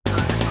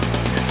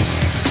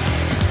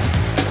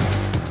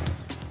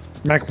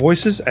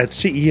MacVoices at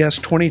CES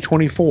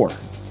 2024.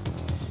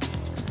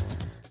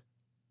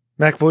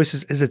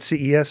 MacVoices is at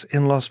CES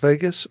in Las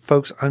Vegas.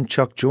 Folks, I'm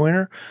Chuck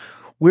Joyner.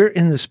 We're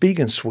in the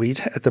Spigen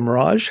suite at the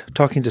Mirage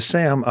talking to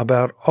Sam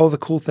about all the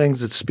cool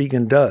things that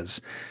Spigen does.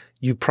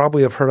 You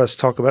probably have heard us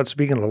talk about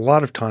Spigen a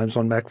lot of times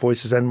on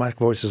MacVoices and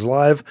MacVoices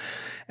Live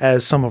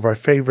as some of our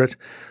favorite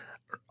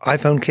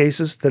iPhone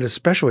cases that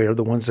especially are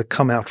the ones that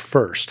come out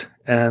first.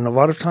 And a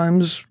lot of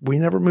times we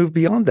never move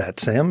beyond that,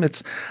 Sam.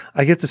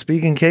 I get the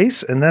Spigen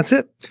case and that's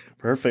it.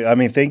 Perfect. I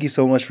mean, thank you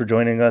so much for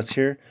joining us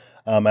here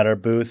at our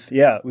booth.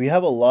 Yeah, we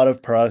have a lot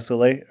of products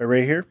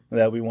array here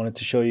that we wanted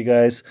to show you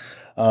guys.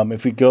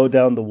 If we go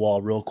down the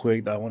wall real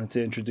quick, I wanted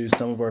to introduce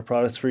some of our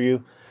products for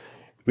you.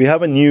 We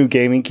have a new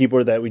gaming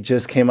keyboard that we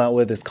just came out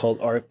with. It's called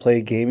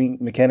ArcPlay Gaming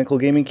Mechanical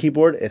Gaming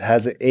Keyboard. It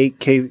has an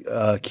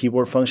 8K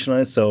keyboard function on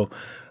it, so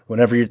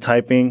whenever you're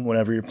typing,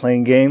 whenever you're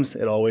playing games,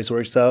 it always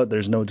works out.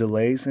 There's no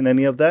delays in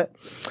any of that.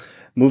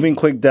 Moving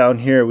quick down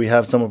here, we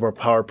have some of our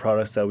power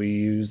products that we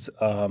use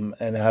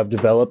and have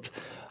developed.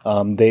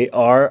 They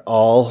are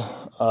all,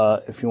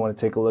 if you want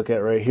to take a look at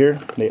right here,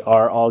 they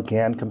are all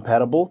GAN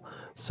compatible.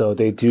 So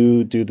they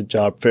do the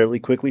job fairly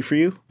quickly for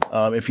you.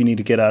 If you need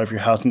to get out of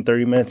your house in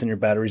 30 minutes and your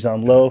battery's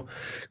on low,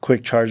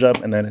 quick charge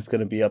up, and then it's going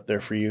to be up there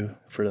for you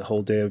for the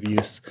whole day of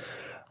use.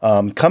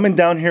 Coming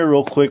down here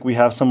real quick, we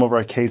have some of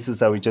our cases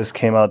that we just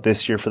came out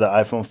this year for the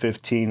iPhone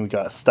 15. We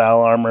got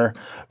Style Armor.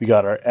 We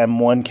got our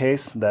M1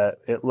 case that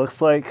it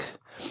looks like,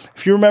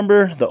 if you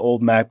remember the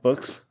old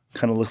MacBooks,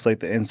 kind of looks like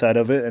the inside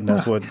of it, and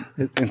that's what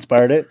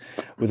inspired it,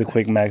 with a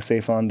quick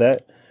MagSafe on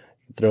that.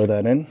 Throw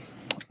that in.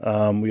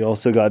 We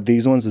also got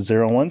these ones, the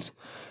 01s.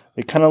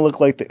 They kind of look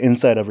like the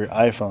inside of your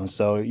iPhone,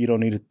 so you don't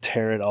need to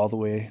tear it all the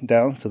way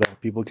down so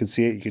that people can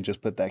see it. You can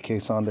just put that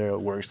case on there.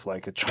 It works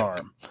like a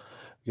charm.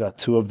 We got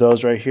two of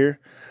those right here.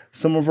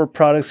 Some of our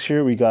products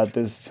here, we got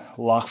this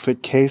lock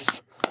fit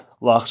case.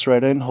 Locks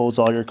right in, holds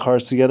all your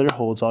cards together,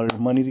 holds all your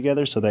money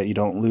together so that you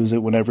don't lose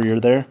it whenever you're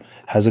there.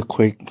 Has a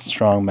quick,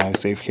 strong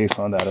MagSafe case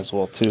on that as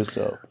well too.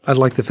 So I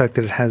like the fact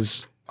that it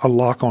has a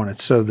lock on it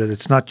so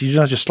that you're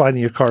not just sliding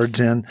your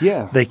cards in.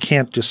 Yeah. They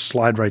can't just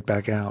slide right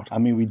back out. I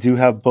mean, we do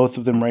have both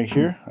of them right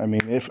here. I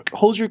mean, it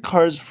holds your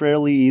cards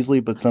fairly easily,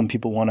 but some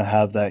people want to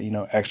have that,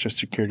 extra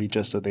security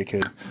just so they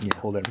could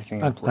hold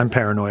everything in place. I'm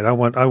paranoid. I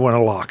want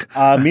a lock.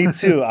 Me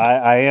too.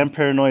 I am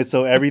paranoid,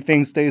 so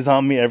everything stays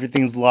on me.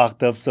 Everything's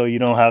locked up, so you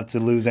don't have to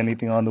lose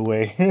anything on the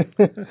way.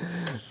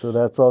 So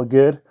that's all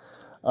good.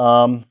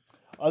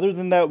 Other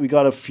than that, we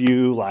got a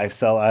few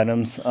lifestyle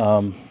items.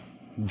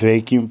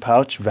 Vacuum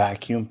pouch.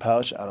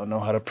 I don't know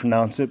how to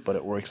pronounce it, but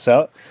it works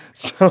out.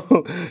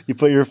 So you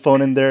put your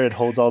phone in there. It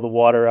holds all the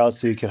water out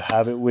so you can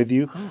have it with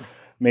you.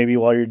 Maybe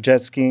while you're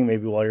jet skiing,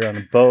 maybe while you're on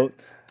a boat.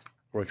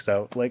 Works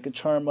out like a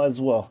charm as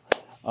well.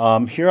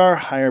 Here are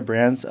higher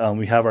brands.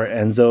 We have our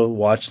Enzo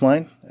watch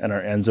line and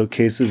our Enzo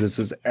cases. This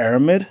is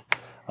Aramid.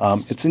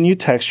 It's a new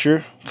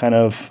texture, kind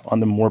of on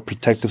the more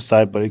protective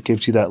side, but it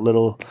gives you that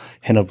little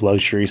hint of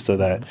luxury so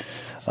that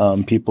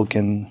you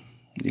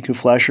can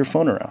flash your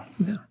phone around.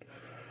 Yeah.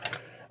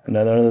 And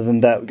then other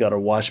than that, we got our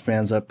watch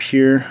bands up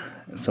here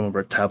and some of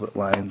our tablet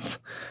lines.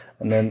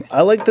 And then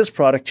I like this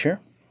product here.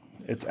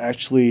 It's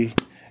actually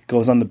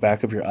goes on the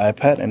back of your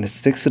iPad and it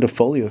sticks to the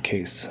folio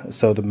case.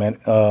 So the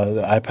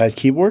iPad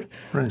keyboard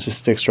just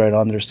sticks right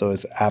on there. So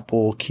it's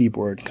Apple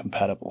keyboard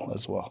compatible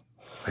as well.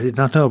 I did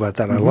not know about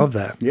that. I love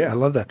that. Yeah. I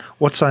love that.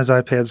 What size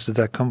iPads does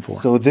that come for?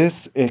 So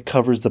it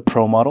covers the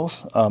Pro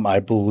models. I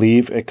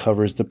believe it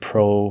covers the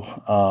Pro,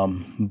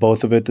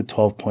 both of it, the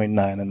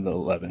 12.9 and the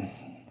 11.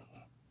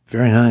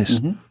 Very nice.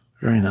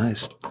 Very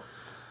nice.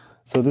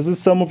 So this is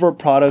some of our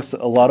products.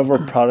 A lot of our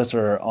products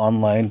are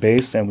online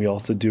based, and we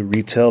also do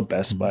retail,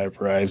 Best Buy,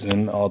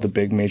 Verizon, all the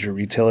big major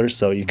retailers.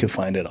 So you can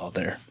find it all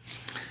there.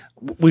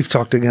 We've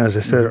talked again, as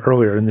I said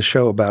earlier in the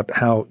show, about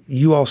how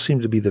you all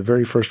seem to be the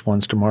very first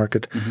ones to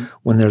market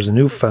when there's a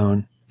new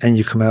phone and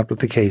you come out with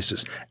the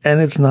cases. And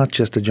it's not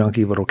just a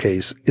junky little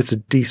case. It's a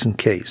decent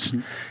case.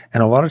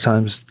 And a lot of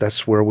times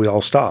that's where we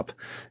all stop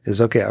is,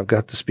 okay, I've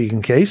got the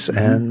Spigen case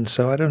and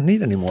so I don't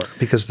need any more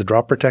because the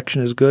drop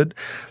protection is good.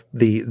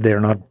 They're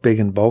not big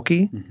and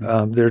bulky.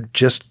 They're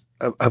just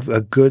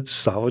a good,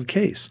 solid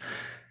case.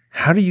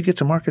 How do you get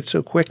to market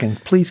so quick?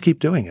 And please keep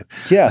doing it.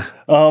 Yeah.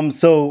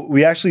 So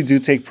we actually do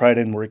take pride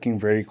in working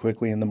very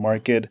quickly in the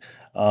market.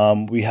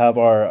 We have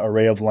our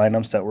array of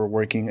lineups that we're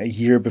working a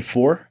year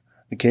before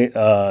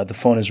the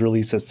phone is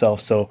released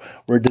itself. So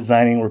we're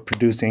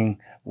producing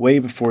way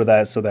before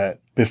that so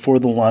that before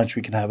the launch,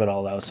 we can have it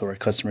all out so our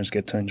customers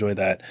get to enjoy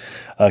that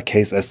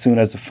case as soon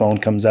as the phone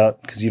comes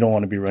out because you don't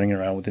want to be running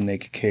around with a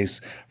naked case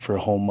for a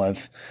whole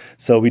month.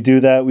 So we do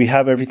that. We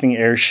have everything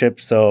air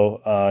shipped,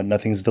 so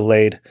nothing's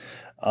delayed.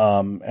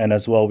 And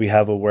as well, we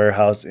have a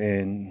warehouse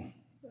in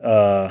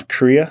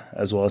Korea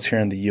as well as here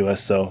in the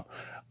U.S., so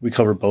we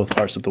cover both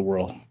parts of the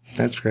world.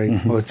 That's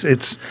great. Well,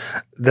 that's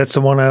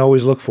the one I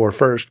always look for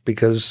first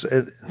because,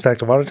 in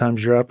fact, a lot of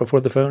times you're out before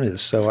the phone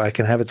is, so I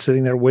can have it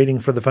sitting there waiting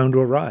for the phone to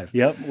arrive.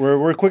 Yep,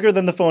 we're quicker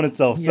than the phone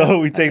itself, so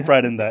we take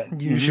pride in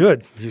that. You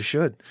should. You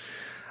should.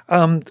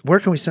 Where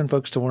can we send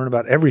folks to learn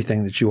about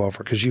everything that you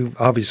offer? Because you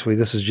obviously,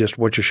 this is just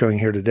what you're showing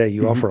here today.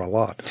 You offer a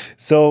lot.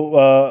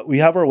 So we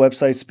have our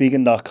website,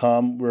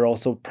 Spigen.com. We're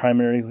also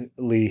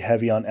primarily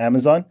heavy on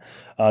Amazon.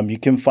 You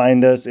can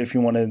find us if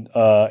you want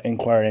to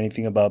inquire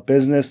anything about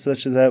business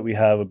such as that. We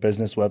have a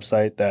business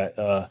website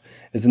that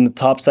is in the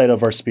top side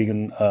of our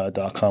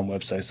Spigen.com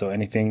website. So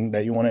anything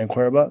that you want to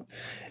inquire about,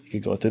 you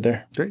can go through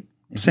there. Great.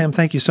 Sam,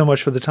 thank you so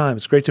much for the time.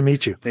 It's great to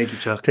meet you. Thank you,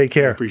 Chuck. Take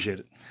care. I appreciate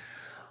it.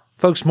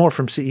 Folks, more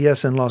from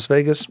CES in Las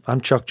Vegas.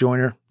 I'm Chuck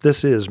Joyner.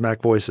 This is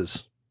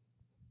MacVoices.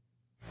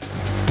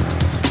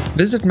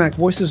 Visit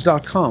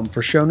MacVoices.com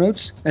for show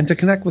notes and to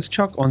connect with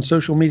Chuck on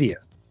social media.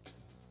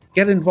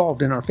 Get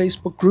involved in our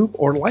Facebook group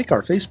or like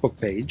our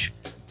Facebook page,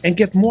 and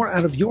get more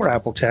out of your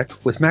Apple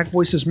tech with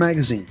MacVoices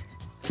Magazine,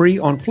 free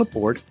on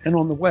Flipboard and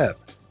on the web.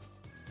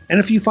 And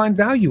if you find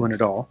value in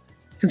it all,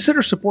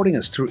 consider supporting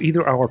us through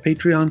either our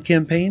Patreon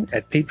campaign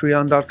at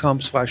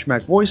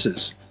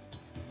patreon.com/MacVoices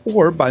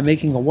or by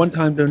making a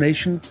one-time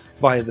donation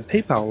via the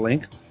PayPal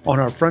link on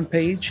our front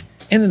page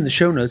and in the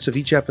show notes of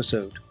each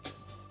episode.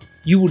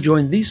 You will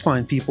join these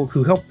fine people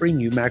who help bring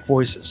you Mac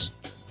Voices.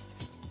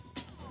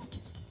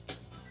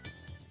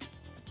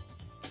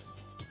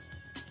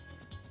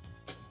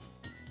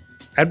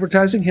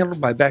 Advertising handled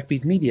by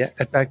Backbeat Media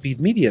at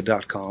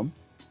backbeatmedia.com.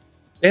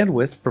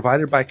 Bandwidth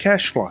provided by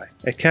CashFly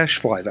at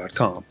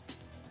cashfly.com.